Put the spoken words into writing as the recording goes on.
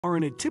are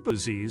an atypical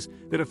disease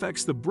that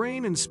affects the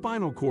brain and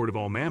spinal cord of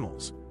all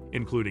mammals,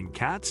 including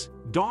cats,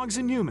 dogs,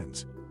 and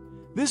humans.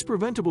 This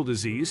preventable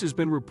disease has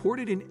been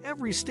reported in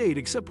every state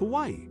except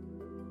Hawaii.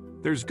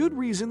 There's good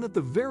reason that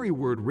the very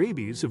word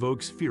rabies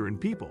evokes fear in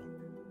people.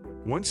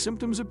 Once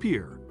symptoms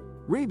appear,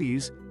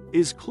 rabies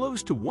is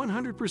close to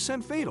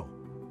 100% fatal.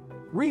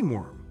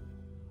 Ringworm.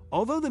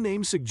 Although the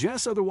name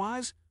suggests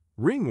otherwise,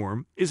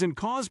 ringworm isn't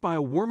caused by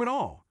a worm at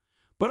all,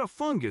 but a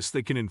fungus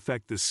that can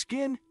infect the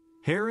skin,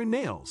 hair, and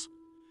nails.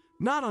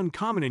 Not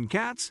uncommon in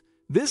cats,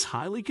 this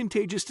highly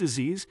contagious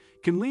disease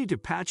can lead to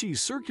patchy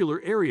circular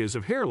areas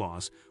of hair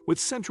loss with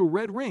central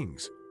red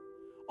rings.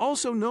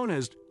 Also known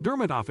as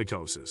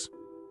dermatophytosis,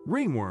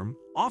 ringworm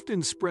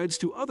often spreads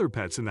to other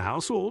pets in the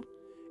household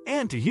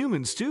and to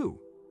humans too.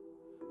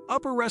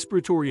 Upper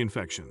respiratory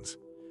infections.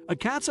 A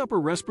cat's upper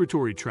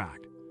respiratory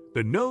tract,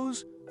 the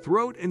nose,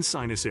 throat, and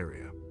sinus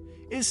area,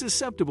 is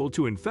susceptible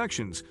to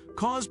infections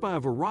caused by a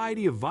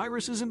variety of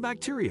viruses and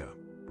bacteria.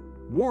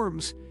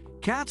 Worms.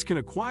 Cats can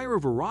acquire a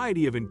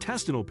variety of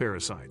intestinal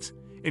parasites,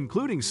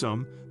 including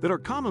some that are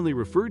commonly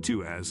referred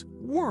to as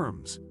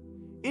worms.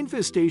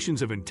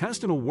 Infestations of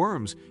intestinal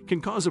worms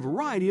can cause a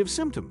variety of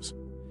symptoms.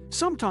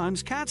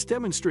 Sometimes cats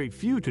demonstrate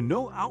few to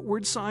no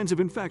outward signs of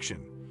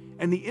infection,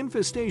 and the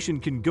infestation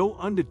can go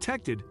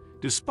undetected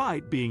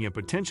despite being a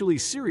potentially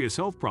serious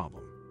health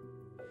problem.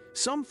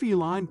 Some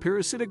feline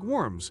parasitic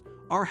worms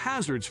are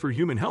hazards for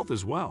human health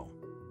as well.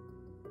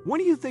 What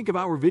do you think of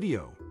our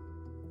video?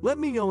 Let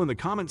me know in the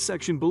comments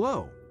section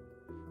below.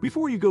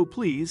 Before you go,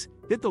 please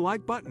hit the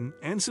like button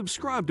and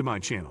subscribe to my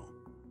channel.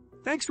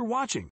 Thanks for watching.